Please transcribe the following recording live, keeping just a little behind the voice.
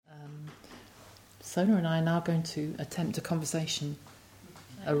Sona and I are now going to attempt a conversation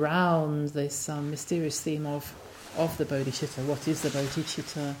around this mysterious theme of the bodhicitta. What is the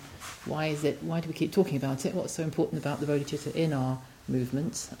bodhicitta? Why do we keep talking about it? What's so important about the bodhicitta in our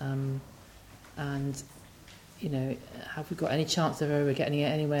movement? And, have we got any chance of ever getting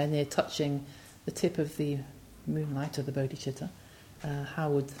anywhere near touching the tip of the moonlight of the bodhicitta? How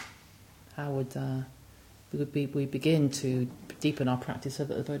would we begin to deepen our practice so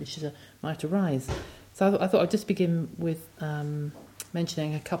that the bodhicitta might arise? So I thought I'd just begin with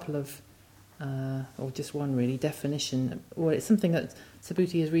mentioning a couple of, or just one really, definition. Well, it's something that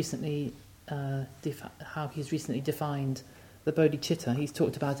Subhuti has recently, how he's recently defined the bodhicitta. He's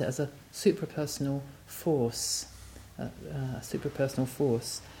talked about it as a suprapersonal force,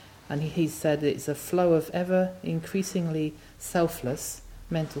 and he's said it's a flow of ever increasingly selfless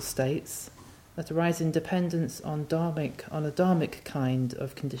mental states that arise in dependence on a dharmic kind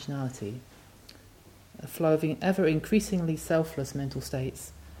of conditionality. A flow of ever increasingly selfless mental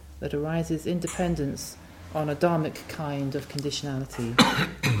states that arises in dependence on a dharmic kind of conditionality.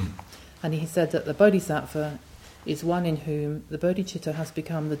 And he said that the bodhisattva is one in whom the bodhicitta has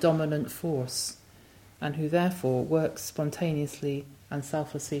become the dominant force, and who therefore works spontaneously and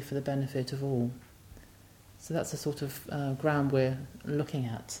selflessly for the benefit of all. So that's the sort of ground we're looking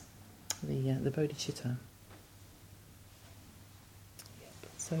at, the bodhicitta.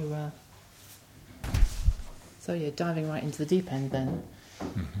 So diving right into the deep end then.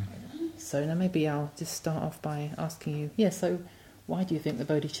 Mm-hmm. So now maybe I'll just start off by asking you, so why do you think the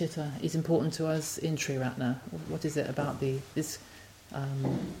bodhicitta is important to us in Triratna? What is it about this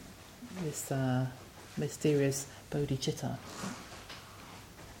mysterious bodhicitta?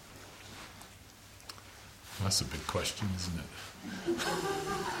 That's a big question, isn't it?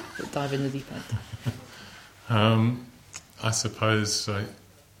 But dive in the deep end. I suppose,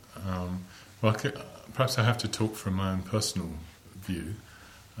 perhaps I have to talk from my own personal view,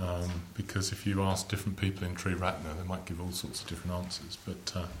 because if you ask different people in Triratna, they might give all sorts of different answers.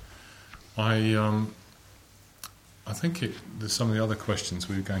 But I think there's some of the other questions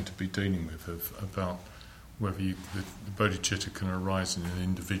we're going to be dealing with about whether the bodhicitta can arise in an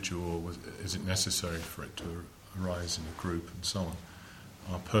individual, or is it necessary for it to arise in a group, and so on,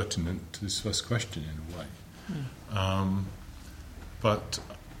 are pertinent to this first question in a way. But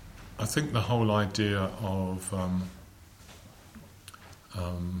I think the whole idea of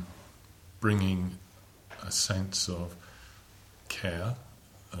bringing a sense of care,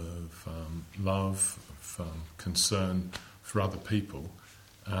 of love, of concern for other people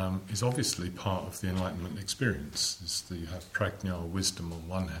is obviously part of the enlightenment experience. You have prajna, or wisdom, on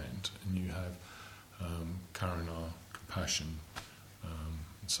one hand, and you have karuna, compassion,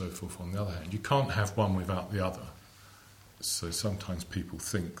 and so forth on the other hand. You can't have one without the other. So sometimes people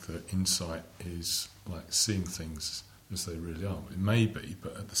think that insight is like seeing things as they really are. It may be,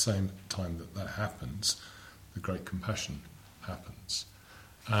 but at the same time that happens, the great compassion happens.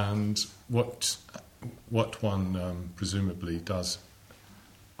 And what one presumably does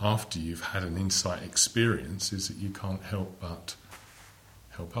after you've had an insight experience is that you can't help but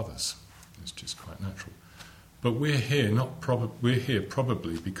help others. It's just quite natural. But we're here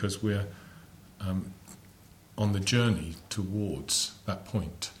probably because we're on the journey towards that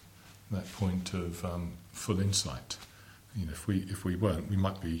point of full insight. If we weren't, we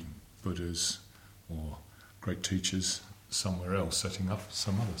might be Buddhas or great teachers somewhere else, setting up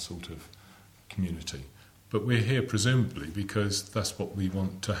some other sort of community. But we're here presumably because that's what we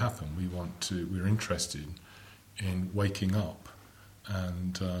want to happen. We're interested in waking up,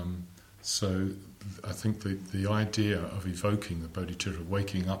 and so I think the idea of evoking the bodhicitta,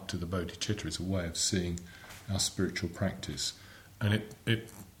 waking up to the bodhicitta, is a way of seeing our spiritual practice, and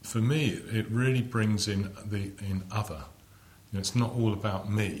it for me it really brings in other. It's not all about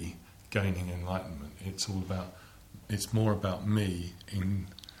me gaining enlightenment. It's more about me in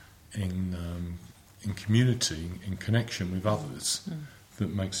community, in connection with others, that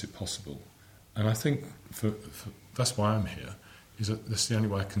makes it possible. And I think that's why I'm here. Is that that's the only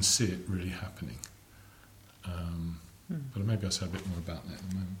way I can see it really happening. But maybe I'll say a bit more about that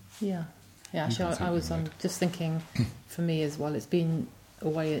in a moment. Yeah. Actually, I was just thinking, for me as well, it's been a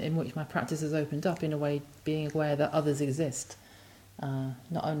way in which my practice has opened up, in a way, being aware that others exist.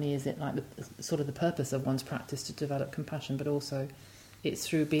 Not only is it like the purpose of one's practice to develop compassion, but also it's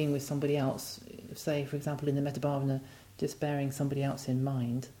through being with somebody else. Say, for example, in the Metta Bhavana, just bearing somebody else in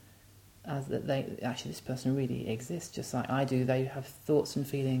mind, as that this person really exists, just like I do. They have thoughts and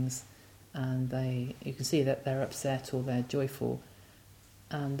feelings, and you can see that they're upset or they're joyful.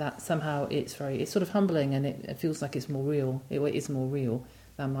 And that somehow it's sort of humbling, and it feels like it's more real. It is more real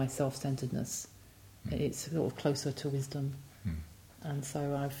than my self-centeredness. It's sort of closer to wisdom. And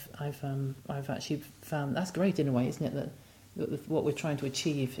so I've actually found that's great in a way, isn't it? That what we're trying to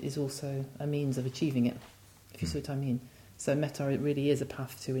achieve is also a means of achieving it, if you see what I mean. So metta, it really is a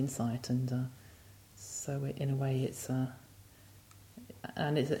path to insight, and so in a way it's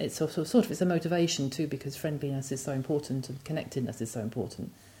and it's sort of it's a motivation too, because friendliness is so important and connectedness is so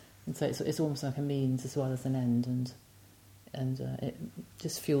important, and so it's almost like a means as well as an end, and it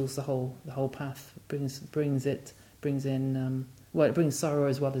just fuels the whole path, brings in. Well, it brings sorrow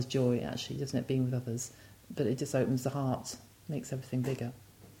as well as joy, actually, doesn't it, being with others? But it just opens the heart, makes everything bigger.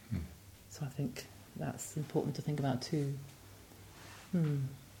 So I think that's important to think about too.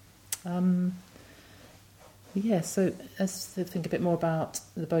 So as to think a bit more about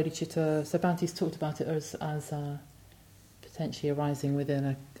the bodhicitta, so Bhante's talked about it as potentially arising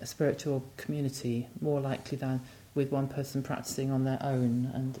within a spiritual community, more likely than with one person practicing on their own.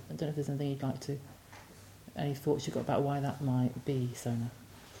 And I don't know if there's anything you'd like to... Any thoughts you've got about why that might be, Sona?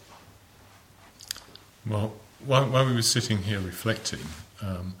 Well, while we were sitting here reflecting,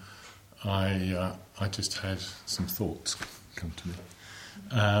 I just had some thoughts come to me,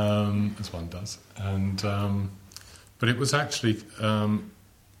 as one does, and but it was actually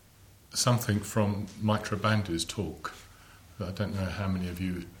something from Maitreya Bandhu's talk. I don't know how many of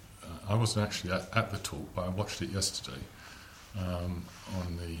you. I wasn't actually at the talk, but I watched it yesterday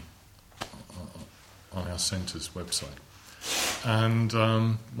on our centre's website. And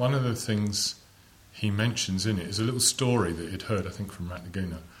one of the things he mentions in it is a little story that he'd heard, I think, from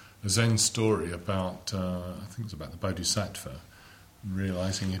Ratnaguna, a Zen story about, I think it was about the Bodhisattva,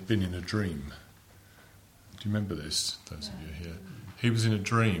 realising he'd been in a dream. Do you remember this, those of you here? He was in a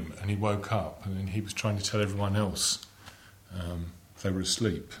dream and he woke up and then he was trying to tell everyone else they were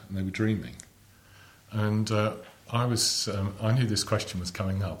asleep and they were dreaming. And I knew this question was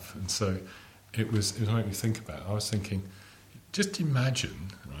coming up, and so it made me think about it. I was thinking, just imagine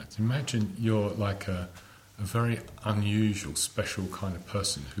you're like a very unusual, special kind of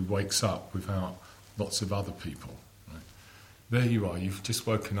person who wakes up without lots of other people. Right? There you are, you've just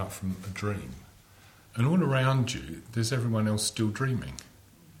woken up from a dream. And all around you, there's everyone else still dreaming.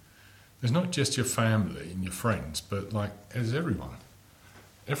 There's not just your family and your friends, but there's everyone.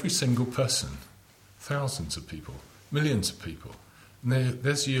 Every single person. Thousands of people. Millions of people. And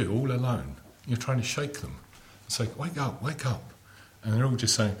there's you, all alone. You're trying to shake them and say, wake up, wake up. And they're all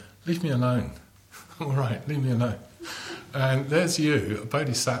just saying, leave me alone. All right, leave me alone. And there's you, a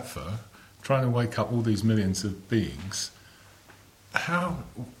bodhisattva, trying to wake up all these millions of beings.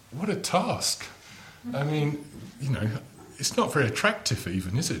 What a task. I mean, it's not very attractive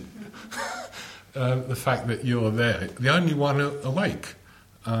even, is it? The fact that you're there, the only one awake,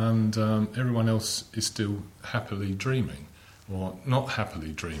 and everyone else is still happily dreaming, or not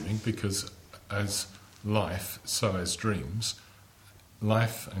happily dreaming, because as life, so as dreams.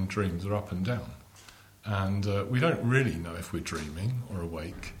 Life and dreams are up and down. And we don't really know if we're dreaming or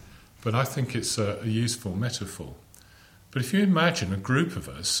awake, but I think it's a useful metaphor. But if you imagine a group of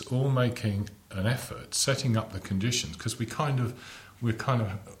us all making an effort, setting up the conditions, because we've kind of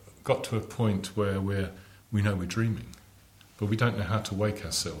got to a point where we know we're dreaming, but we don't know how to wake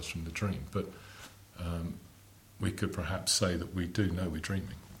ourselves from the dream. But we could perhaps say that we do know we're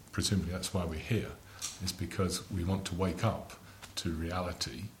dreaming. Presumably that's why we're here, is because we want to wake up to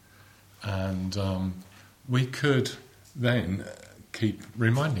reality. And we could then keep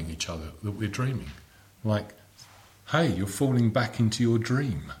reminding each other that we're dreaming. Like, hey, you're falling back into your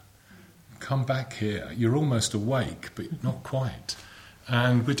dream. Come back here. You're almost awake, but not quite.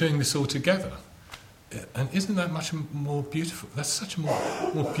 And we're doing this all together. And isn't that much more beautiful? That's such a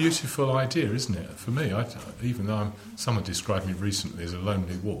more beautiful idea, isn't it? For me, even though someone described me recently as a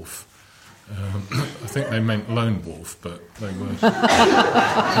lonely wolf. I think they meant lone wolf, but they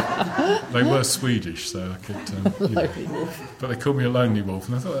were Swedish, so I could. Lonely wolf. But they called me a lonely wolf,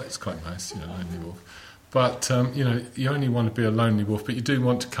 and I thought that's quite nice, lonely wolf. But you only want to be a lonely wolf, but you do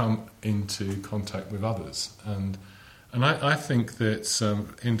want to come into contact with others, and I think that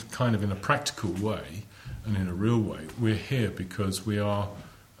in a practical way and in a real way, we're here because we are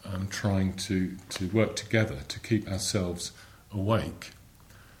trying to work together to keep ourselves awake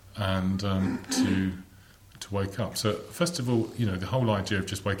and to wake up. So first of all, the whole idea of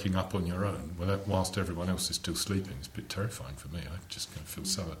just waking up on your own, whilst everyone else is still sleeping, is a bit terrifying for me. I just kind of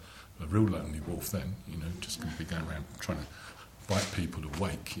feel a real lonely wolf then, just going to be going around trying to bite people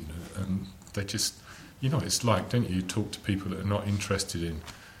awake, and they just, it's like, don't you talk to people that are not interested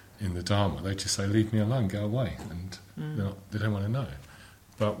in the Dharma, they just say, leave me alone, go away, and they don't want to know.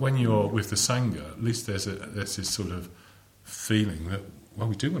 But when you're with the Sangha, at least there's this sort of feeling that well,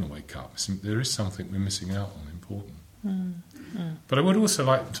 we do want to wake up. There is something we're missing out on important. But I would also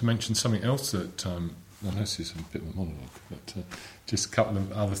like to mention something else that, well, this is a bit of a monologue, but just a couple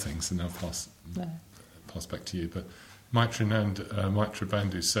of other things, and then I'll pass back to you. But Maitreya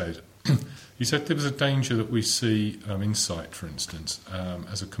Bandhu said, he said there was a danger that we see insight, for instance,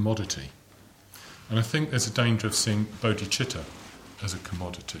 as a commodity. And I think there's a danger of seeing bodhicitta as a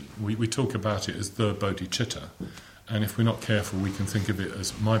commodity. We talk about it as the bodhicitta, and if we're not careful, we can think of it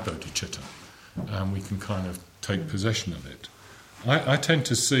as my bodhicitta, and we can kind of take possession of it. I tend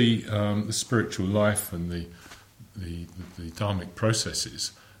to see the spiritual life and the dharmic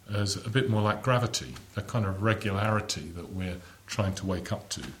processes as a bit more like gravity, a kind of regularity that we're trying to wake up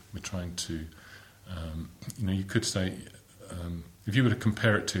to. We're trying to, you could say, if you were to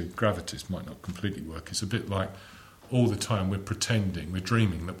compare it to gravity, it might not completely work. It's a bit like all the time we're pretending, we're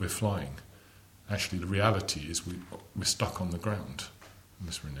dreaming that we're flying. Actually, the reality is we're stuck on the ground,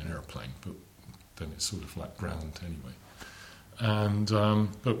 unless we're in an aeroplane, but then it's sort of like ground anyway. And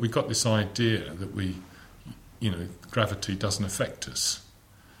but we got this idea that gravity doesn't affect us.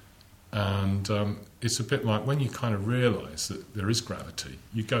 And it's a bit like when you kind of realise that there is gravity,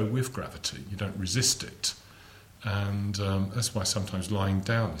 you go with gravity, you don't resist it. And that's why sometimes lying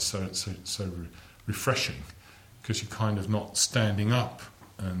down is so refreshing, because you're kind of not standing up.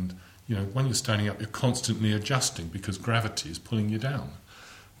 And, when you're standing up, you're constantly adjusting because gravity is pulling you down.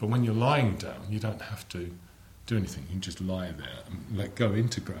 But when you're lying down, you don't have to do anything. You can just lie there and let go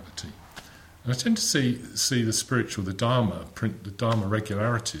into gravity. And I tend to see the spiritual, the Dharma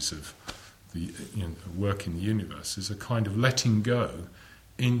regularities of the work in the universe as a kind of letting go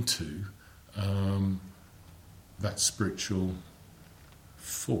into that spiritual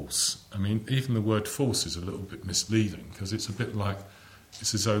force. I mean, even the word force is a little bit misleading, because it's a bit like,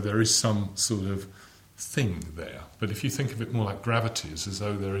 it's as though there is some sort of thing there. But if you think of it more like gravity, it's as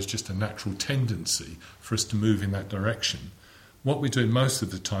though there is just a natural tendency for us to move in that direction. What we're doing most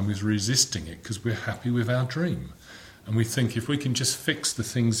of the time is resisting it because we're happy with our dream. And we think if we can just fix the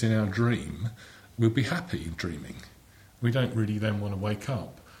things in our dream, we'll be happy dreaming. We don't really then want to wake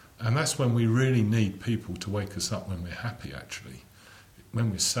up. And that's when we really need people to wake us up, when we're happy, actually.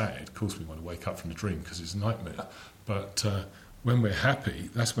 When we're sad, of course we want to wake up from the dream because it's a nightmare. But when we're happy,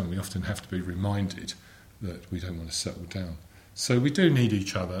 that's when we often have to be reminded that we don't want to settle down. So we do need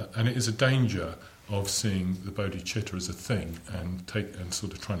each other, and it is a danger of seeing the bodhicitta as a thing and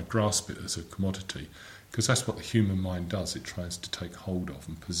sort of trying to grasp it as a commodity, because that's what the human mind does. It tries to take hold of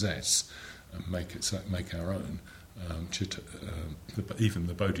and possess and make our own citta, even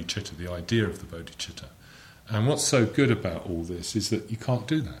the bodhicitta, the idea of the bodhicitta. And what's so good about all this is that you can't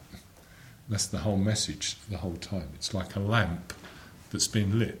do that. That's the whole message the whole time. It's like a lamp that's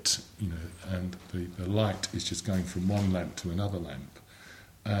been lit, and the light is just going from one lamp to another lamp,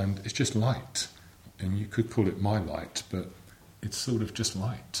 and it's just light. And you could call it my light, but it's sort of just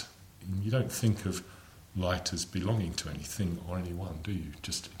light. And you don't think of light as belonging to anything or anyone, do you? It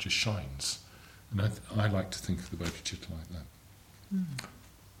just shines. And I like to think of the bodhicitta like that. Mm.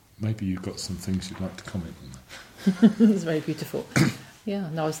 Maybe you've got some things you'd like to comment on that. It's very beautiful. Yeah,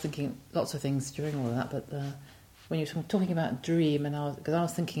 and I was thinking lots of things during all of that, but when you were talking about dream, because I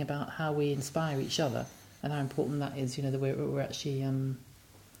was thinking about how we inspire each other and how important that is. That we're actually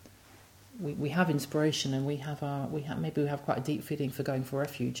we have inspiration, and maybe we have quite a deep feeling for going for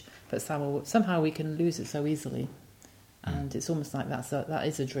refuge, but somehow we can lose it so easily, and it's almost like that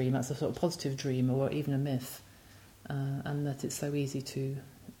is a dream. That's a sort of positive dream, or even a myth, and that it's so easy to.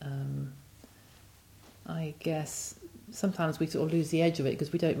 I guess sometimes we sort of lose the edge of it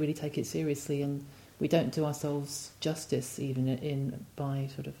because we don't really take it seriously, and we don't do ourselves justice even by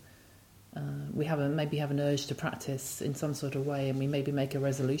sort of we maybe have an urge to practice in some sort of way, and we maybe make a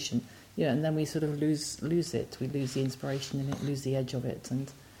resolution, and then we sort of lose it. We lose the inspiration in it, lose the edge of it, and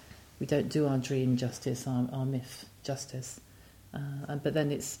we don't do our dream justice, our myth justice. But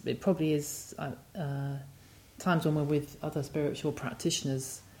then it probably is times when we're with other spiritual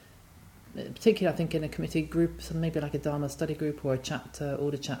practitioners, particularly I think in a committee group, so maybe like a Dharma study group or a chapter,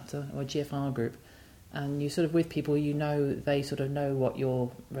 order chapter, or a GFR group, and you're sort of with people, they sort of know what your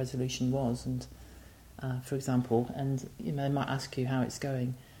resolution was, and for example, and they might ask you how it's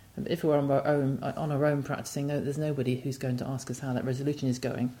going. If we're on our own practicing, there's nobody who's going to ask us how that resolution is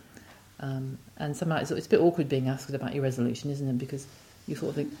going, and somehow it's a bit awkward being asked about your resolution, isn't it? Because you sort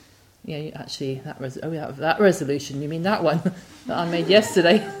of think, actually that resolution, you mean that one that I made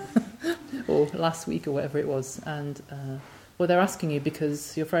yesterday or last week or whatever it was, and well, they're asking you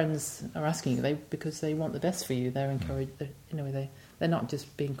because your friends are asking you, because they want the best for you. They're encouraged. They're not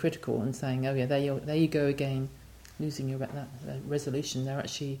just being critical and saying, "Oh yeah, there you go again. losing your that resolution. They're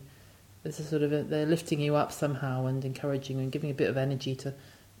actually they're lifting you up somehow and encouraging you and giving you a bit of energy to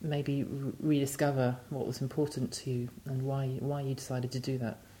maybe rediscover what was important to you and why you decided to do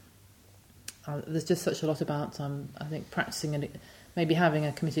that. There's just such a lot about I think practicing and maybe having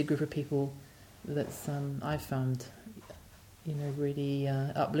a committed group of people that's I've found really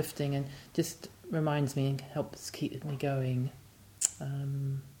uplifting and just reminds me and helps keep me going.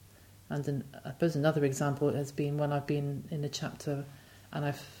 I suppose another example has been when I've been in a chapter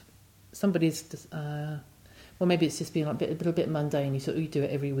and somebody's maybe it's just been a little bit mundane. You do it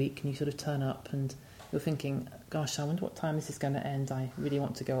every week and you sort of turn up and you're thinking, gosh, I wonder what time this is going to end. I really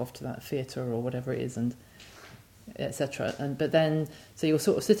want to go off to that theatre or whatever it is, and etc. But then so you're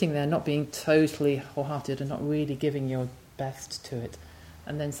sort of sitting there not being totally wholehearted and not really giving your best to it,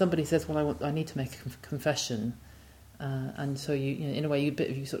 and then somebody says, well, I need to make a confession, and so you in a way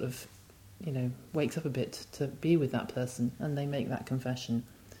you sort of wakes up a bit to be with that person, and they make that confession,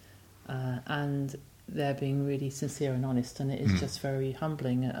 and they're being really sincere and honest, and it is just very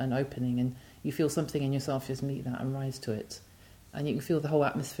humbling and opening, and you feel something in yourself just meet that and rise to it, and you can feel the whole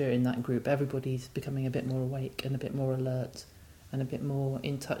atmosphere in that group. Everybody's becoming a bit more awake and a bit more alert and a bit more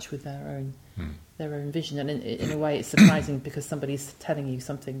in touch with their own vision, and in a way it's surprising because somebody's telling you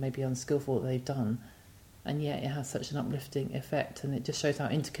something maybe unskillful that they've done, and yet it has such an uplifting effect, and it just shows how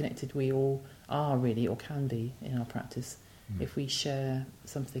interconnected we all are really, or can be, in our practice if we share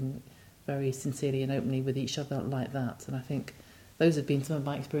something very sincerely and openly with each other like that. And I think those have been some of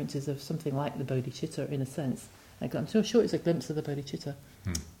my experiences of something like the Bodhicitta in a sense. I'm so sure it's a glimpse of the Bodhicitta,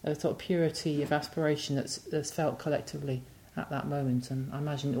 a sort of purity of aspiration that's felt collectively at that moment, and I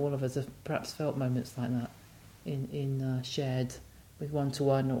imagine all of us have perhaps felt moments like that in shared with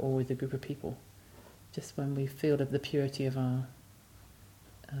one-to-one or with a group of people, just when we feel the purity of our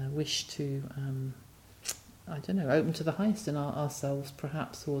wish to open to the highest in ourselves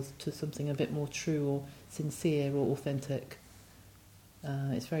perhaps, or to something a bit more true or sincere or authentic.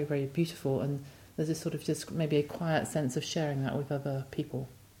 It's very, very beautiful, and there's this sort of just maybe a quiet sense of sharing that with other people.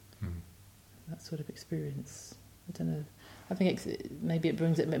 That sort of experience. I don't know. I think maybe it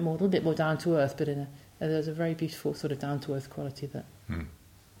brings it a little bit more down to earth, but there's a very beautiful sort of down to earth quality that.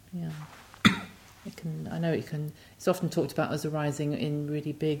 It's often talked about as arising in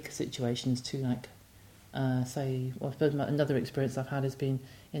really big situations too, like I suppose another experience I've had has been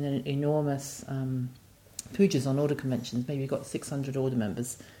in an enormous pujas on order conventions. Maybe you've got 600 order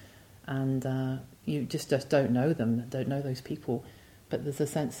members, and you just don't know them, don't know those people, but there's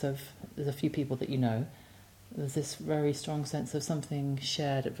a few people that you know. There's this very strong sense of something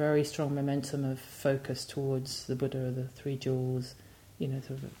shared, a very strong momentum of focus towards the Buddha, the Three Jewels,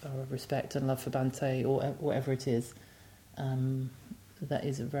 sort of respect and love for Bhante, or whatever it is. That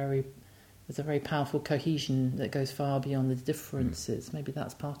is there's a very powerful cohesion that goes far beyond the differences. Maybe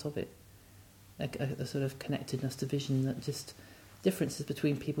that's part of it. A sort of connectedness to vision, that just differences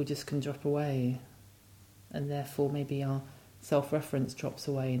between people just can drop away, and therefore maybe our self-reference drops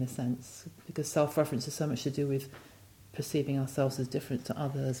away in a sense, because self-reference has so much to do with perceiving ourselves as different to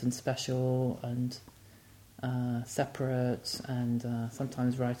others and special and separate and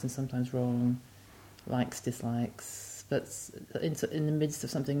sometimes right and sometimes wrong, likes, dislikes. But in the midst of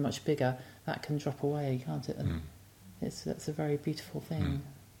something much bigger, that can drop away, can't it? And that's a very beautiful thing.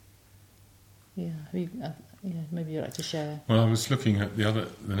 Maybe you'd like to share. Well, I was looking at the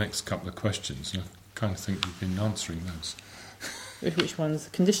next couple of questions, and I kind of think you've been answering those. Which ones?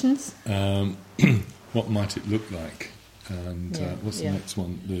 Conditions? What might it look like? And what's the next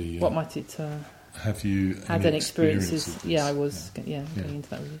one? What might it... have you had any experiences? Yeah, I was going into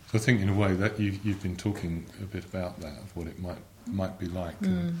that with you. So I think in a way that you've been talking a bit about that, of what it might be like.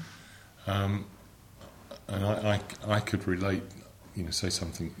 And I could relate, say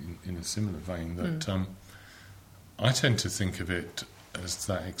something in a similar vein, that I tend to think of it as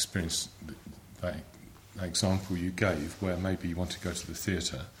that experience, that example you gave, where maybe you want to go to the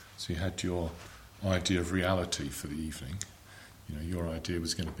theatre, so you had your idea of reality for the evening. Your idea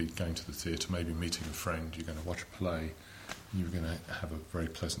was going to be going to the theatre, maybe meeting a friend, you're going to watch a play, and you're going to have a very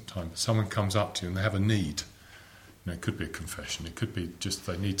pleasant time. But someone comes up to you and they have a need. It could be a confession, it could be just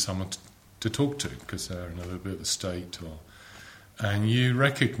they need someone to talk to because they're in a little bit of a state, and you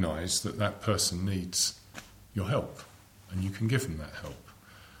recognise that person needs your help, and you can give them that help.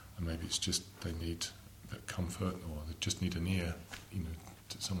 And maybe it's just they need that comfort, or they just need an ear,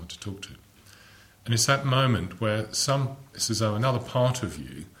 to someone to talk to. And it's that moment where it's as though another part of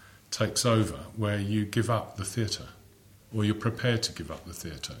you takes over, where you give up the theatre, or you're prepared to give up the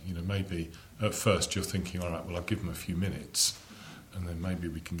theatre. Maybe at first you're thinking, all right, well, I'll give them a few minutes, and then maybe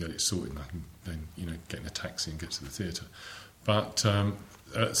we can get it sorted, and I can then, get in a taxi and get to the theatre. But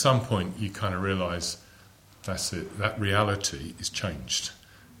at some point you kind of realise that's it, that reality is changed.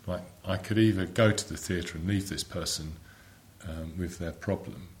 Like, I could either go to the theatre and leave this person with their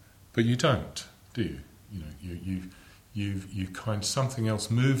problem, but you don't, do you? You kind of, something else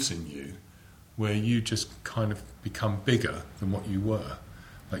moves in you where you just kind of become bigger than what you were.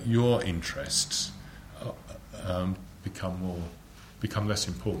 Like, your interests become less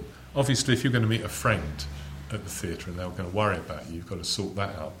important. Obviously, if you're going to meet a friend at the theatre and they're going to worry about you, you've got to sort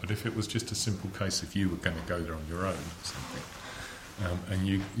that out. But if it was just a simple case if you were going to go there on your own or something, and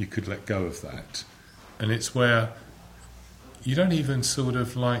you could let go of that, and it's where you don't even sort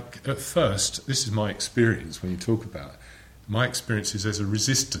of like, at first, this is my experience when you talk about it, my experience is there's a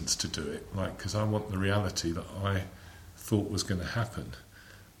resistance to do it, like, because I want the reality that I thought was going to happen.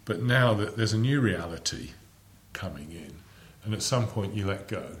 But now that there's a new reality coming in, and at some point you let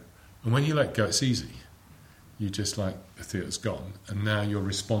go. And when you let go, it's easy. You just, like, the theatre's gone, and now you're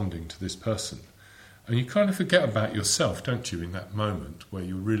responding to this person. And you kind of forget about yourself, don't you, in that moment where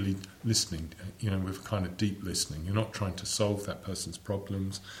you're really listening, with kind of deep listening. You're not trying to solve that person's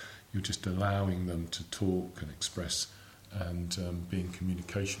problems. You're just allowing them to talk and express and be in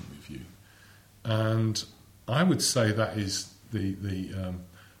communication with you. And I would say that is the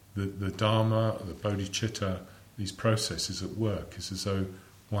Dharma, the bodhicitta, these processes at work. It's as though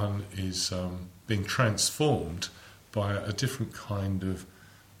one is being transformed by a different kind of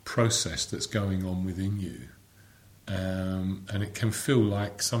process that's going on within you, and it can feel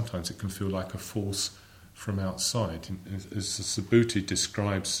like, sometimes it can feel like a force from outside. As Subhuti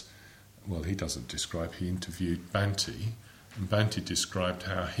describes, well, he doesn't describe, he interviewed Bhante, and Bhante described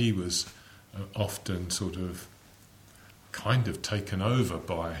how he was often sort of kind of taken over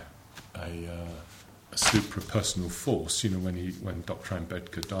by a supra-personal force, when Dr.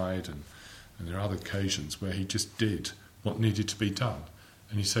 Ambedkar died, and there are other occasions where he just did what needed to be done.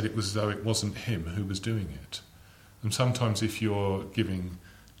 And he said it was as though it wasn't him who was doing it. And sometimes if you're giving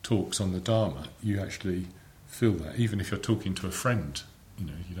talks on the Dharma, you actually feel that. Even if you're talking to a friend, you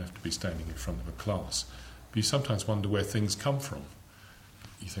don't have to be standing in front of a class. But you sometimes wonder where things come from.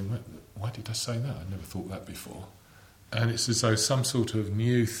 You think, why did I say that? I never thought that before. And it's as though some sort of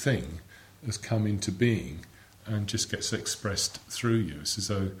new thing has come into being and just gets expressed through you. It's as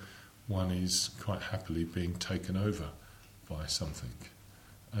though one is quite happily being taken over by something.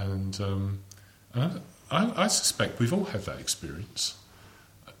 And I suspect we've all had that experience,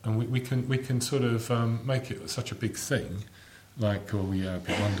 and we can sort of make it such a big thing, like, it'd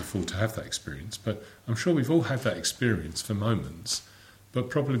be wonderful to have that experience. But I'm sure we've all had that experience for moments. But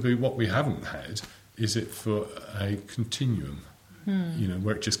probably what we haven't had is it for a continuum,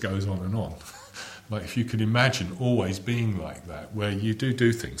 where it just goes on and on. Like, if you can imagine always being like that, where you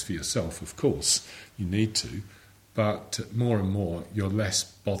do things for yourself, of course, you need to. But more and more, you're less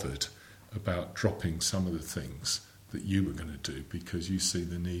bothered about dropping some of the things that you were going to do because you see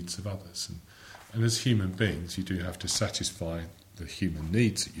the needs of others. And as human beings, you do have to satisfy the human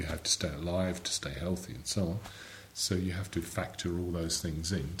needs that you have to stay alive, to stay healthy, and so on. So you have to factor all those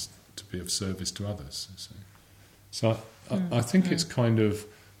things in to be of service to others. So I think it's kind of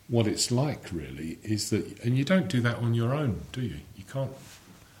what it's like, really, is that, and you don't do that on your own, do you?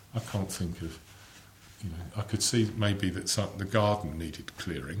 I can't think of. I could see maybe that the garden needed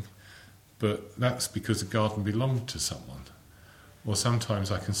clearing, but that's because the garden belonged to someone. Or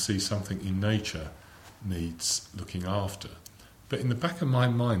sometimes I can see something in nature needs looking after. But in the back of my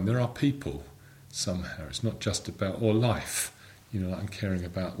mind, there are people somehow. It's not just about, or life. I'm caring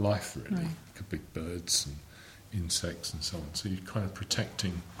about life, really. It could be birds and insects and so on. So you're kind of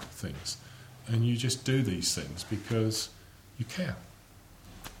protecting things. And you just do these things because you care.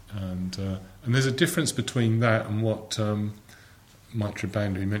 And there's a difference between that and what Maitreya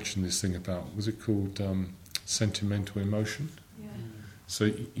Bandhu mentioned, this thing about, was it called sentimental emotion? Yeah.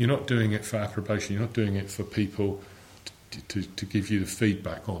 So you're not doing it for approbation, you're not doing it for people to give you the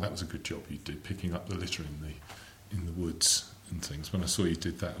feedback, oh, that was a good job you did, picking up the litter in the woods and things. When I saw you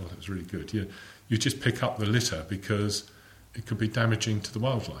did that, that was really good. You just pick up the litter because it could be damaging to the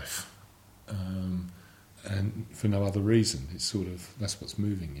wildlife. And for no other reason. It's sort of, that's what's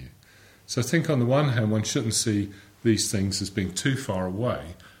moving you. So I think on the one hand, one shouldn't see these things as being too far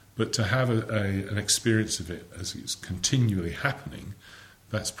away, but to have an experience of it as it's continually happening,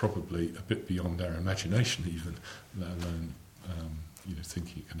 that's probably a bit beyond our imagination even, let alone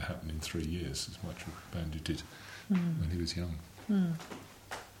thinking it can happen in 3 years, as much as Bandhu did when he was young.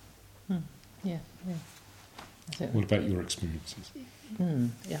 Yeah. What about your experiences? Yeah,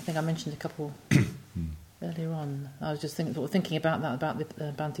 I think I mentioned a couple earlier on. I was just thinking about that, about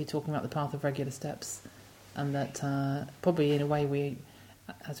the Bhante talking about the path of regular steps, and that probably in a way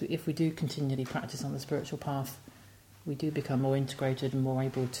if we do continually practice on the spiritual path, we do become more integrated and more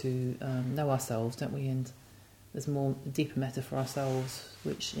able to know ourselves, don't we? And there's more deeper metta for ourselves,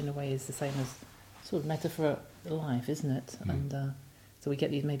 which in a way is the same as sort of metta for life, isn't it? And so we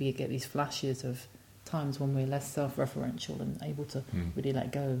get these flashes of times when we're less self-referential and able to really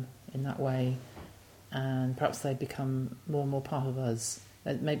let go in that way, and perhaps they become more and more part of us.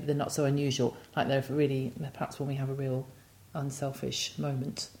 Maybe they're not so unusual, like they're really, perhaps when we have a real unselfish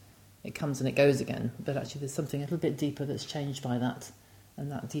moment, it comes and it goes again, but actually there's something a little bit deeper that's changed by that,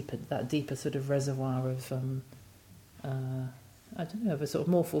 and that deeper sort of reservoir of I don't know, of a sort of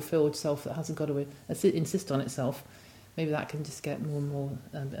more fulfilled self that hasn't got to insist on itself. Maybe that can just get more and more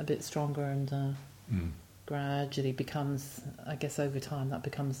a bit stronger, and gradually becomes, I guess, over time that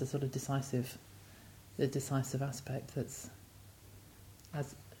becomes the sort of decisive aspect. That's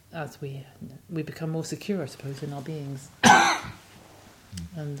as we become more secure, I suppose, in our beings.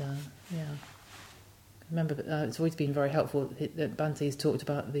 And yeah, remember, it's always been very helpful that Bhante's talked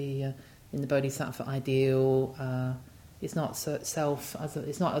about in the Bodhisattva ideal. It's not self,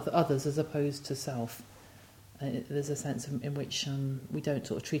 it's not others as opposed to self. There's a sense in which we don't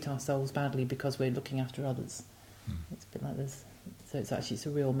sort of treat ourselves badly because we're looking after others. It's a bit like this. So it's a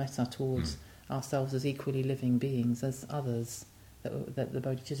real metta towards ourselves as equally living beings as others that the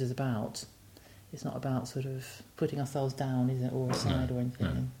Bodhicitta is about. It's not about sort of putting ourselves down, is it, or aside or anything.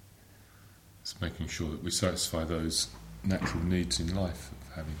 No. It's making sure that we satisfy those natural needs in life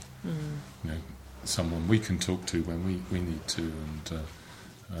of having, someone we can talk to when we need to, and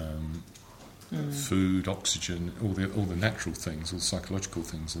food, oxygen, all the natural things, all the psychological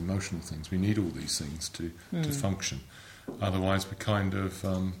things, emotional things. We need all these things to function. Otherwise,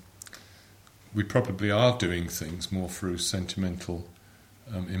 we probably are doing things more through sentimental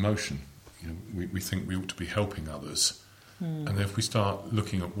emotion. We think we ought to be helping others, and if we start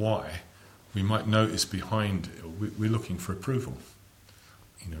looking at why, we might notice behind it we're looking for approval.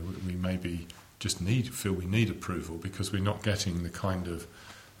 We maybe just feel we need approval because we're not getting the kind of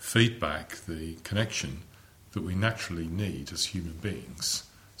feedback, the connection that we naturally need as human beings.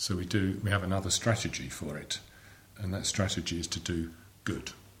 So we have another strategy for it, and that strategy is to do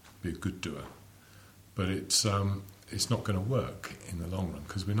good, be a good doer. But it's not going to work in the long run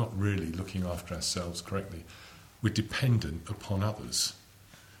because we're not really looking after ourselves correctly. We're dependent upon others.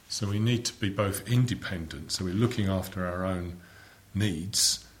 So we need to be both independent, so we're looking after our own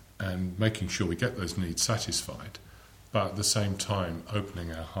needs and making sure we get those needs satisfied, but at the same time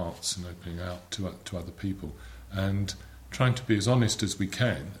opening our hearts and opening out to other people and trying to be as honest as we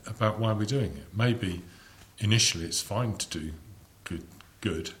can about why we're doing it. Maybe initially it's fine to do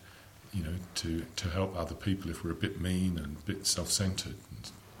good, to help other people if we're a bit mean and a bit self-centred.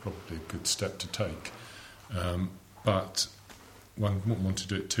 It's probably a good step to take. But one wouldn't want to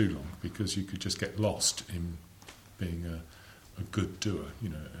do it too long because you could just get lost in being a good doer,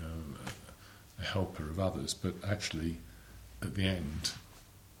 a helper of others. But actually, at the end,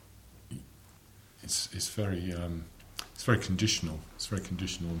 it's very conditional. It's very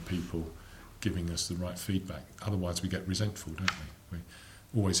conditional on people giving us the right feedback. Otherwise, we get resentful, don't we?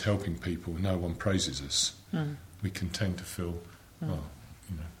 We're always helping people. No one praises us. We can tend to feel, a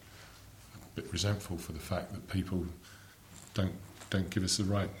bit resentful for the fact that people don't give us the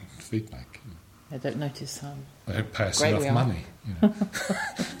right feedback. They don't notice they don't pay us enough money.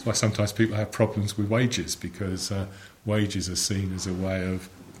 That's why sometimes people have problems with wages, because wages are seen as a way of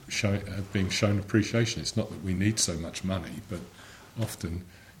being shown appreciation. It's not that we need so much money, but often,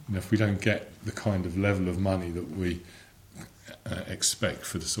 if we don't get the kind of level of money that we expect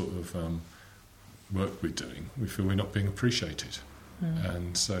for the sort of work we're doing, we feel we're not being appreciated.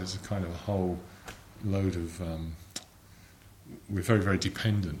 And so it's a kind of a whole load of... we're very, very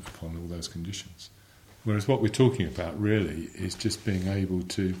dependent upon all those conditions. Whereas what we're talking about really is just being able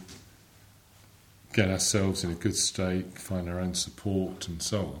to get ourselves in a good state, find our own support and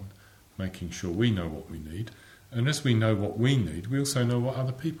so on, making sure we know what we need. And as we know what we need, we also know what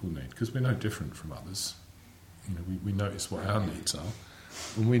other people need, because we're no different from others. We notice what our needs are,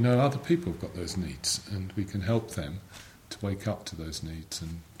 and we know other people have got those needs, and we can help them to wake up to those needs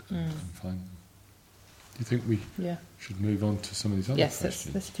and find them. Do you think we should move on to some of these other questions?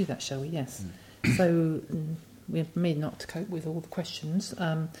 Yes, let's do that, shall we? Yes. So we may not cope with all the questions.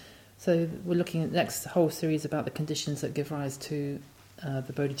 So we're looking at the next whole series about the conditions that give rise to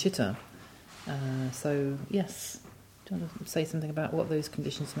the bodhicitta. So, yes, do you want to say something about what those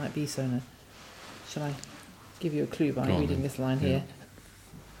conditions might be, Sona? Shall I give you a clue by reading this line here?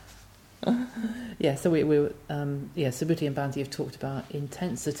 Yeah, so Subhuti and Bhante have talked about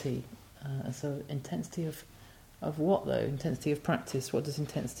intensity. So intensity of what, though? Intensity of practice. What does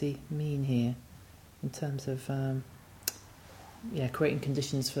intensity mean here in terms of creating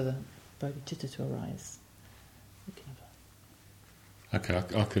conditions for the bodhicitta to arise? Okay,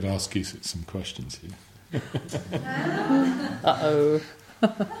 I could ask you some questions here. Uh-oh.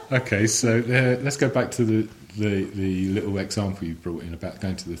 Okay, so let's go back to the little example you brought in about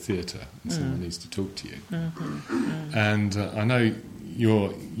going to the theatre and someone needs to talk to you. And I know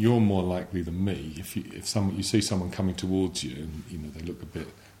you're more likely than me. If you see someone coming towards you and they look a bit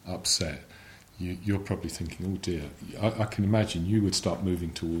upset, you're probably thinking, oh dear. I can imagine you would start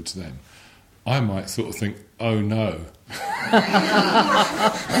moving towards them. I might sort of think, oh no,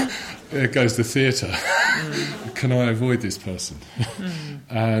 there goes the theatre. Can I avoid this person?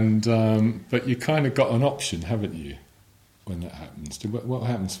 And but you kind of got an option, haven't you, when that happens? What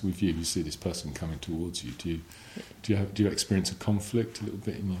happens with you? You see this person coming towards you. Do you experience a conflict a little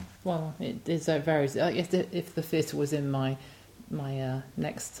bit in you? Well, it varies. If the theatre was in my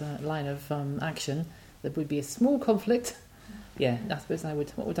next line of action, there would be a small conflict. Yeah, I suppose I would.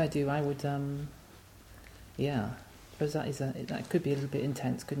 What would I do? I would. I suppose that could be a little bit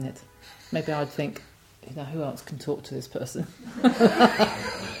intense, couldn't it? Maybe I'd think, who else can talk to this person?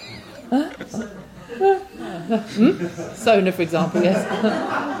 Sona, for example. Yes,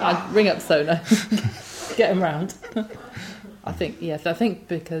 I'd ring up Sona, get him round. I think yes. I think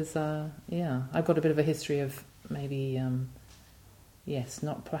because I've got a bit of a history of maybe.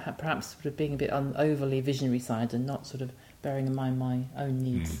 Not perhaps sort of being a bit overly visionary side and not sort of bearing in mind my own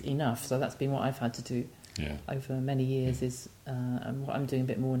needs enough. So that's been what I've had to do over many years. Is and what I'm doing a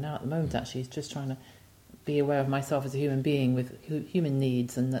bit more now at the moment actually is just trying to be aware of myself as a human being with human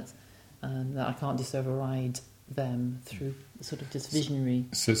needs, and that I can't just override them through sort of just visionary.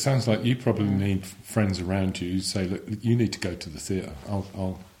 So it sounds like you probably need friends around you who say, look, you need to go to the theatre.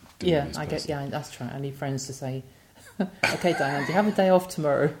 I'll do this person. That's right. I need friends to say, okay, Diane, do you have a day off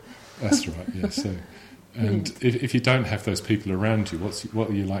tomorrow? That's right. Yeah. So, and if you don't have those people around you, what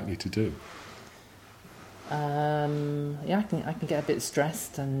are you likely to do? I can get a bit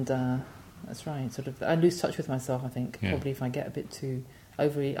stressed, and that's right. Sort of, I lose touch with myself. I think probably if I get a bit too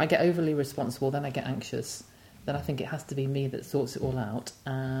overly responsible, then I get anxious. Then I think it has to be me that sorts it all out,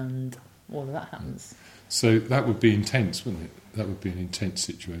 and all of that happens. So that would be intense, wouldn't it? That would be an intense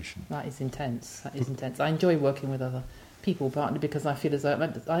situation. That is intense. I enjoy working with other people, partly because I feel as though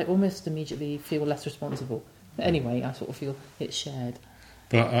I almost immediately feel less responsible. But anyway, I sort of feel it's shared.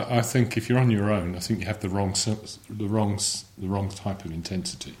 But I think if you're on your own, I think you have the wrong type of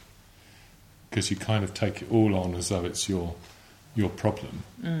intensity, because you kind of take it all on as though it's your problem.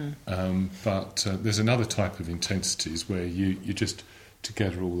 But there's another type of intensities where you're just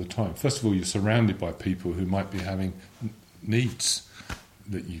together all the time. First of all, you're surrounded by people who might be having needs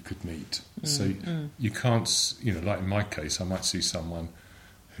that you could meet. So you can't, like in my case, I might see someone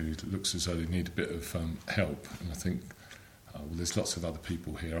who looks as though they need a bit of help, and I think, there's lots of other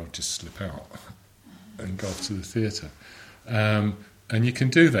people here, I'll just slip out and go off to the theatre. And you can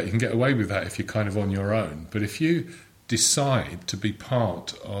do that, you can get away with that if you're kind of on your own. But if you decide to be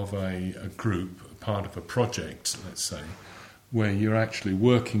part of a group, part of a project, let's say, where you're actually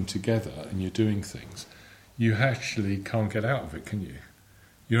working together and you're doing things, you actually can't get out of it, can you?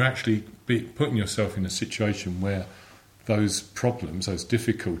 You're actually putting yourself in a situation where those problems, those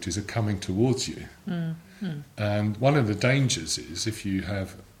difficulties are coming towards you. And one of the dangers is, if you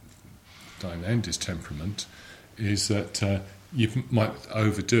have Diane Endy's temperament, is that you might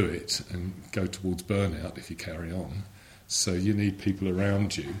overdo it and go towards burnout if you carry on. So you need people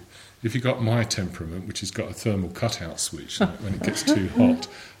around you. If you've got my temperament, which has got a thermal cutout switch, like when it gets too hot,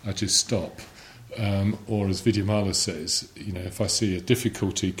 I just stop. Or as Vidyamala says, if I see a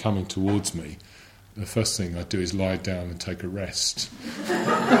difficulty coming towards me, the first thing I do is lie down and take a rest.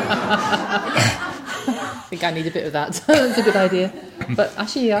 I think I need a bit of that. That's a good idea. But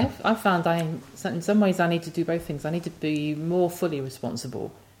actually, I've found in some ways I need to do both things. I need to be more fully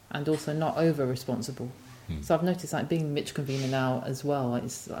responsible and also not over-responsible. So I've noticed, like, being Mitch convener now as well,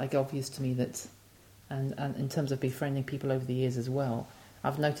 it's like obvious to me that, and in terms of befriending people over the years as well,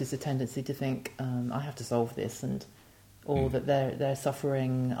 I've noticed a tendency to think I have to solve this, or that they're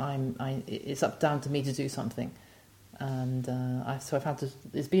suffering. It's down to me to do something, and so I've had to.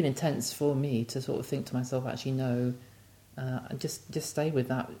 It's been intense for me to sort of think to myself, actually, no, just stay with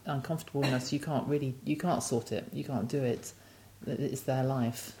that uncomfortableness. You can't sort it. You can't do it. It's their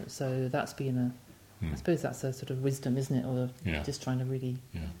life. So that's been I suppose that's a sort of wisdom, isn't it? Or just trying to really.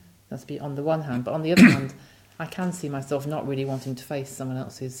 That's be on the one hand, but on the other hand, I can see myself not really wanting to face someone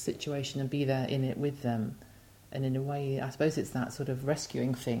else's situation and be there in it with them. And in a way, I suppose it's that sort of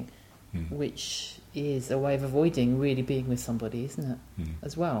rescuing thing, which is a way of avoiding really being with somebody, isn't it,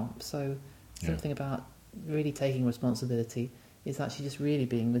 as well? So something about really taking responsibility is actually just really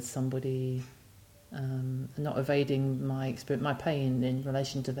being with somebody, and not evading my experience, my pain in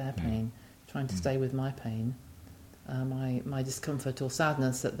relation to their pain, trying to stay with my pain, my discomfort or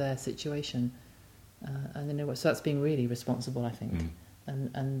sadness at their situation. And in a way, so that's being really responsible, I think.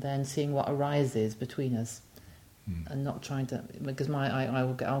 And then seeing what arises between us. And not trying to, because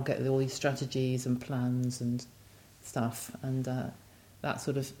I'll get all these strategies and plans and stuff, and that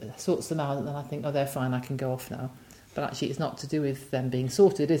sort of sorts them out, and then I think, oh, they're fine, I can go off now. But actually, it's not to do with them being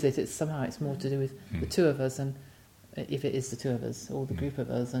sorted, is it? It's more to do with the two of us, and if it is the two of us or the group of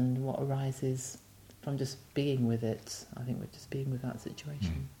us, and what arises from just being with it. I think we're just being with that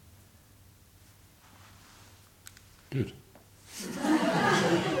situation. Good.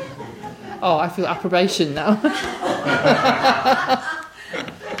 Oh, I feel approbation now.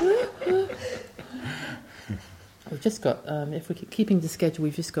 We've just got, if we're keeping the schedule,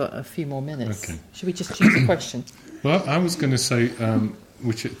 we've just got a few more minutes. Okay. Should we just choose a question? Well, I was going to say,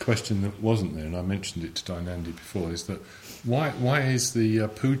 which question that wasn't there, and I mentioned it to Dynandy before, is that why is the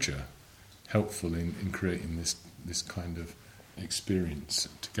puja helpful in creating this kind of experience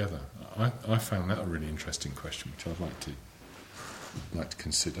together? I found that a really interesting question, which I'd like to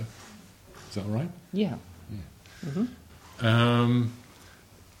consider. Is that all right? Yeah.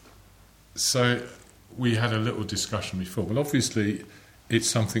 So we had a little discussion before. Well, obviously, it's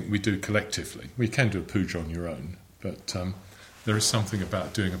something we do collectively. We can do a puja on your own, but there is something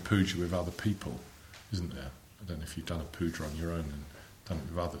about doing a puja with other people, isn't there? I don't know if you've done a puja on your own and done it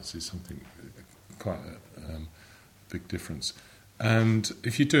with others. It's something quite a big difference. And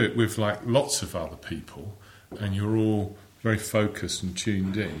if you do it with like lots of other people, and you're all very focused and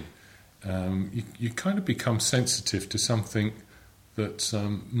tuned in, you kind of become sensitive to something that's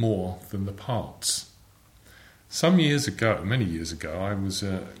more than the parts. Many years ago, I was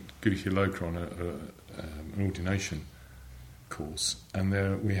at Guru Loka on an ordination course, and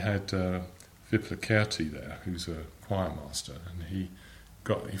there we had Vipula Kirti there, who's a choir master, and he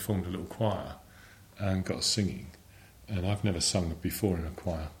formed a little choir and got us singing. And I've never sung before in a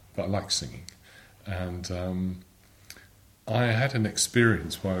choir, but I like singing. And I had an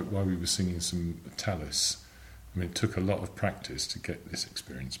experience while we were singing some Tallis. I mean, it took a lot of practice to get this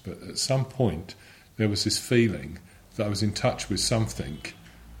experience, but at some point there was this feeling that I was in touch with something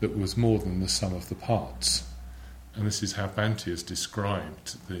that was more than the sum of the parts. And this is how Bhante has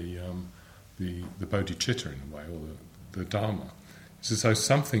described the bodhicitta in a way, or the Dharma. It's as though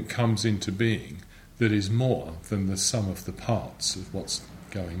something comes into being that is more than the sum of the parts of what's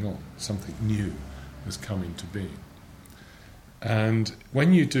going on. Something new has come into being. And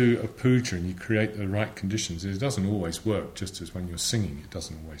when you do a puja and you create the right conditions, it doesn't always work, just as when you're singing, it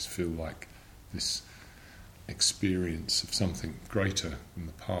doesn't always feel like this experience of something greater than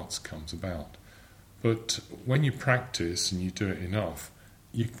the parts comes about. But when you practice and you do it enough,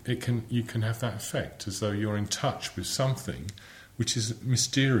 you can have that effect, as though you're in touch with something which is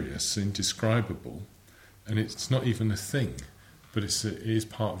mysterious, indescribable, and it's not even a thing, but it is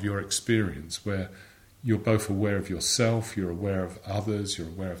part of your experience, where you're both aware of yourself, you're aware of others, you're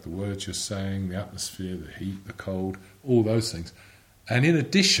aware of the words you're saying, the atmosphere, the heat, the cold, all those things. And in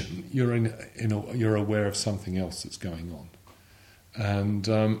addition, you're aware of something else that's going on.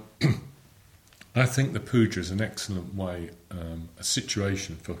 And I think the puja is an excellent way, a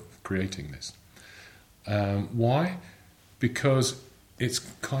situation for creating this. Why? Because it's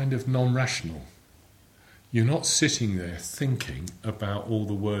kind of non-rational. You're not sitting there thinking about all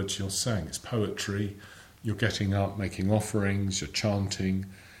the words you're saying. It's poetry, you're getting up, making offerings, you're chanting.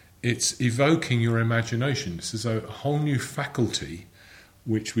 It's evoking your imagination. It's as though a whole new faculty,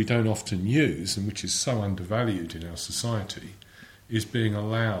 which we don't often use and which is so undervalued in our society, is being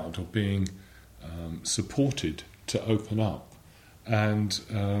allowed or being supported to open up. And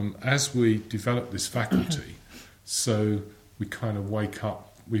as we develop this faculty, so we kind of wake up,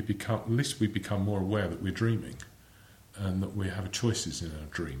 at least we become more aware that we're dreaming and that we have choices in our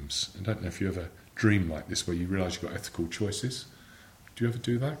dreams. I don't know if you ever dream like this, where you realise you've got ethical choices. Do you ever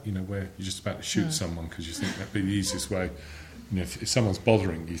do that? You know, where you're just about to shoot someone because you think that'd be the easiest way. You know, if someone's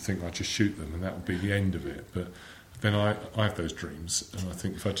bothering you, think, I'll just shoot them and that will be the end of it. But then I have those dreams, and I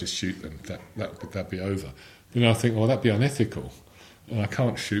think if I just shoot them, that'd be over. Then I think, well, that'd be unethical, and I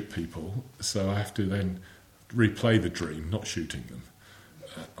can't shoot people, so I have to then replay the dream, not shooting them.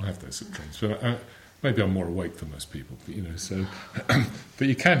 I have those sort of dreams, but maybe I'm more awake than most people. But, you know, so but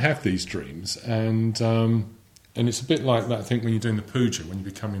you can have these dreams, and And it's a bit like that, I think, when you're doing the puja, when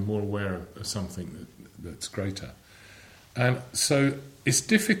you're becoming more aware of something that's greater. And so it's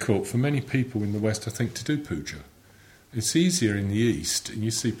difficult for many people in the West, I think, to do puja. It's easier in the East, and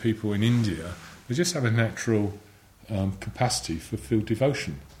you see people in India, they just have a natural capacity for feel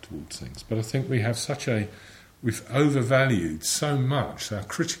devotion towards things. But I think we've overvalued so much our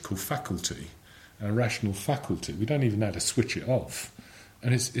critical faculty, our rational faculty. We don't even know how to switch it off.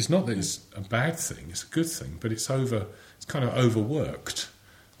 And it's not that it's a bad thing, it's a good thing, but it's kind of overworked.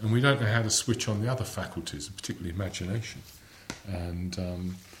 And we don't know how to switch on the other faculties, particularly imagination.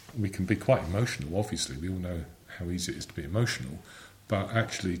 And we can be quite emotional, obviously. We all know how easy it is to be emotional. But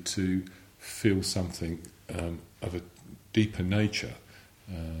actually to feel something of a deeper nature,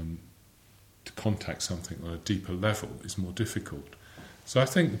 to contact something on a deeper level is more difficult. So I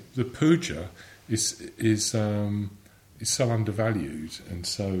think the puja is so undervalued, and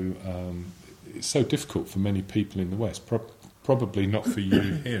so it's so difficult for many people in the West. Probably not for you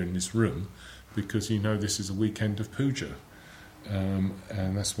here in this room, because you know this is a weekend of puja, and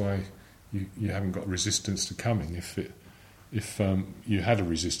that's why you haven't got resistance to coming. If you had a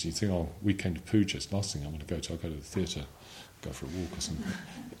resistance, you think, weekend of puja, it's the last thing I want to go to. I'll go to the theatre, go for a walk or something.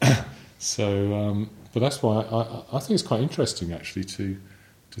 So, but that's why I think it's quite interesting actually to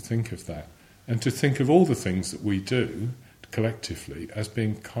think of that, and to think of all the things that we do collectively as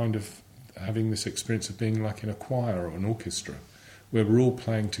being kind of having this experience of being like in a choir or an orchestra, where we're all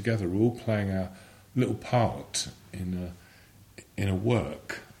playing together, we're all playing our little part in a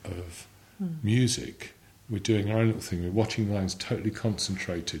work of music. We're doing our own little thing, we're watching the lines, totally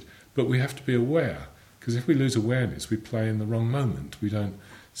concentrated, but we have to be aware, because if we lose awareness, we play in the wrong moment. We don't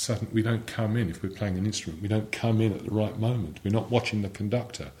come in. If we're playing an instrument, we don't come in at the right moment. We're not watching the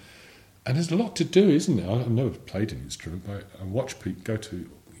conductor. And there's a lot to do, isn't there? I've never played an instrument, but I watch people go to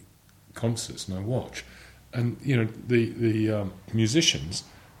concerts and I watch. And, the musicians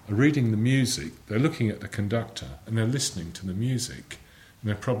are reading the music, they're looking at the conductor, and they're listening to the music. And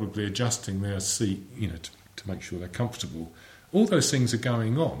they're probably adjusting their seat, to make sure they're comfortable. All those things are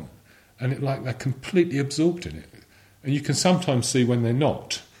going on, and they're completely absorbed in it. And you can sometimes see when they're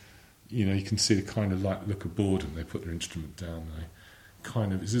not. You can see the kind of look of boredom. They put their instrument down.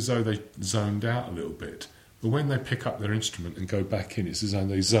 It's as though they zoned out a little bit. But when they pick up their instrument and go back in, it's as though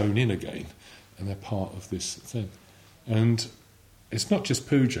they zone in again, and they're part of this thing. And it's not just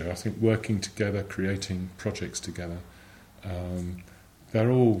puja. I think working together, creating projects together,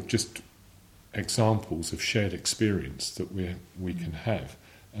 they're all just examples of shared experience that we can have,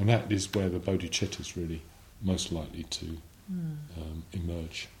 and that is where the bodhicitta is really most likely to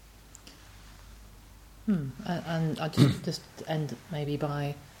emerge. And I just end maybe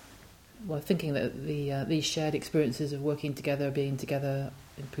by thinking that these shared experiences of working together, being together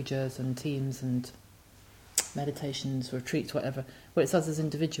in pujas and teams and meditations, retreats, whatever, it's us as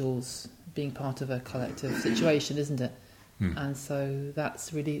individuals being part of a collective situation, isn't it? And so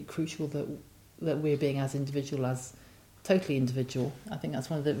that's really crucial that we're being as individual, as totally individual. I think that's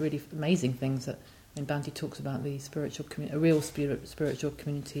one of the really amazing things that when Bhante talks about the spiritual community, a real spiritual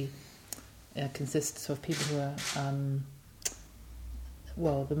community consists of people who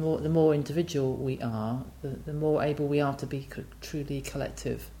are, the more individual we are, the more able we are to be truly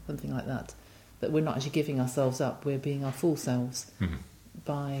collective, something like that. That we're not actually giving ourselves up, we're being our full selves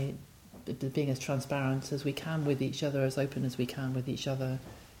by being as transparent as we can with each other, as open as we can with each other,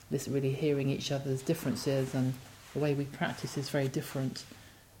 really hearing each other's differences, and the way we practice is very different,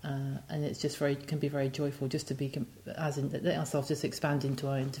 and it's just can be very joyful just to be let ourselves just expand into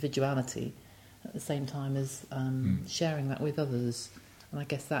our individuality at the same time as sharing that with others. And I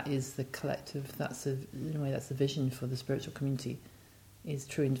guess that is the collective. That's in a way that's the vision for the spiritual community, is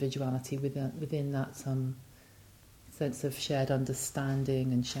true individuality within that sense of shared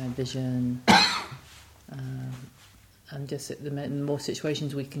understanding and shared vision, and just the more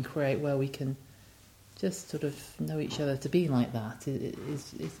situations we can create where we can just sort of know each other to be like that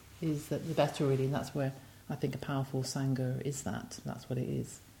is the better, really. And that's where I think a powerful Sangha is that. That's what it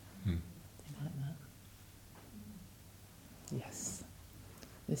is. Like that. Yes.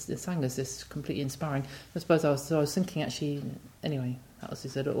 The Sangha is just completely inspiring. I suppose I was thinking actually, anyway, that was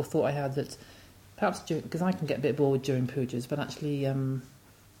just a little thought I had, that perhaps because I can get a bit bored during pujas, but actually,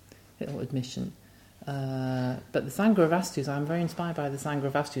 little admission. But the Sangha of Vastus, I'm very inspired by the Sangha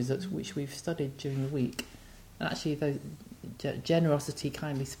of Vastus, which we've studied during the week. And actually, those generosity,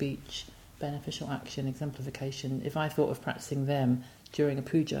 kindly speech, beneficial action, exemplification. If I thought of practicing them during a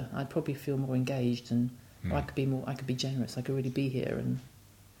puja, I'd probably feel more engaged, and I could be generous. I could really be here, and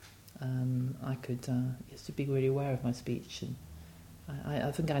I could just to be really aware of my speech,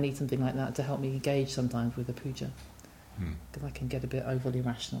 I think I need something like that to help me engage sometimes with the puja, because I can get a bit overly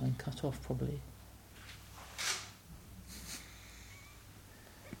rational and cut off probably.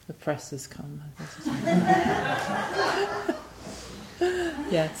 The press has come.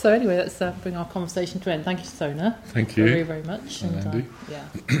 Yeah, so anyway, let's bring our conversation to an end. Thank you, Sona. Thank you. Very, very much. And Andy. Yeah.